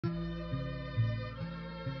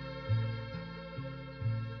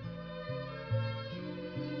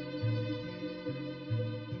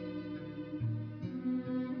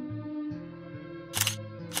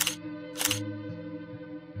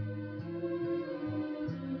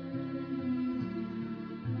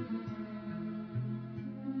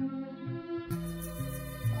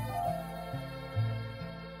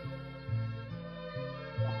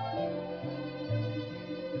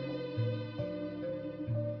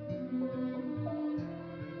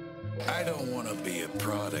I don't want to be a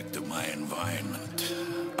product of my environment.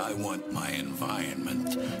 I want my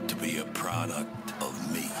environment to be a product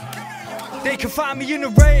of me. They can find me in the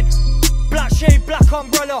rain, black shade, black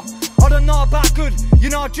umbrella. I don't know about good, you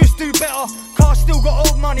know I just do better. Car still got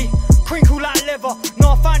old money, crinkle like leather.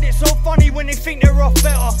 No, I find it so funny when they think they're off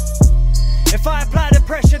better. If I apply the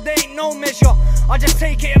pressure, there ain't no measure. I just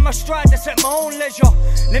take it in my stride, that's at my own leisure.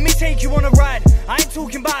 Let me take you on a ride, I ain't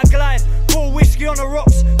talking about a glide. Pour whiskey on the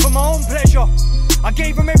rocks for my own pleasure. I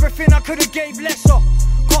gave them everything I could've gave lesser.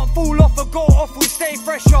 Can't fall off or go off, we stay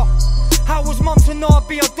fresher. How was mum to know I'd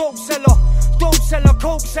be a dope seller? Dope seller,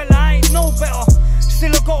 coke seller, I ain't no better.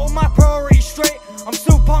 Still I got all my priorities straight. I'm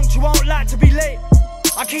still punctual, I don't like to be late.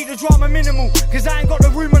 I keep the drama minimal, cause I ain't got the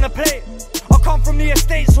room on the plate. I come from the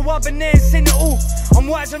estate, so I've been there and seen it all. I'm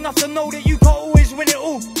wise enough to know that you can't always win it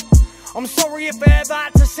all. I'm sorry if I ever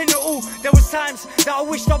had to sin it all. There was times that I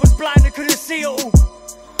wished I was blind and couldn't see it all.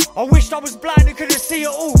 I wished I was blind and couldn't see it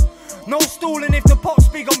all. No stalling, if the pot's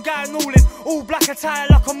big, I'm going all in. All black attire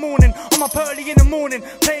like I'm mourning. I'm up early in the morning,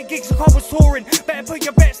 playing gigs like I was touring. Better put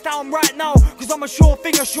your bets down right now, cause I'm a sure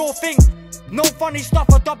thing, a sure thing. No funny stuff,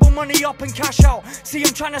 I double money up and cash out. See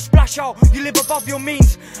I'm trying to splash out, you live above your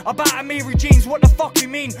means. About Amiri jeans, what the fuck you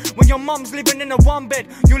mean? When your mum's living in a one bed,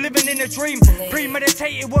 you're living in a dream.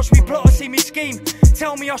 Premeditated, watch me plot or see me scheme.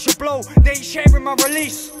 Tell me I should blow, they ain't sharing my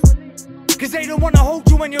release. Cause they don't wanna hold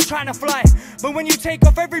you when you're trying to fly. But when you take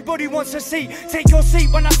off, everybody wants a seat. Take your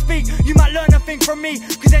seat when I speak, you might learn a thing from me.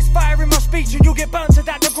 Cause there's fire in my speech and you'll get burnt to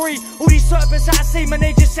that degree. All these serpents I see, man,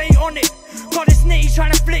 they just ain't on it. Got this nitty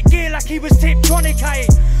trying to flick gear like he was Tiptronic, hey.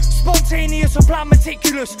 Spontaneous or plan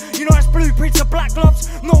meticulous. You know that's blueprints of black gloves.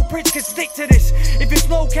 No prince can stick to this. If it's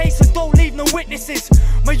no case, then don't leave no witnesses.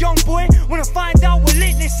 My young boy wanna find out what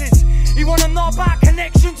litness is. He wanna know about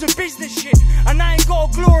connections and business shit. And I ain't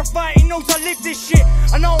gotta glorify it, he knows I live this shit.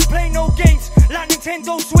 And I don't play no games like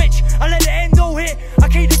Nintendo Switch. I let the endo hit, I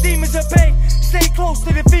keep the demons at bay. Stay close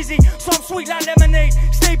to the fizzy, so I'm sweet like lemonade.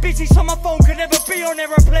 Stay busy so my phone could never be on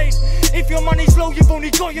aeroplane. If your money's low, you've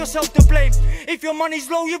only got yourself to blame. If your money's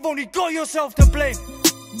low, you've only got yourself to blame.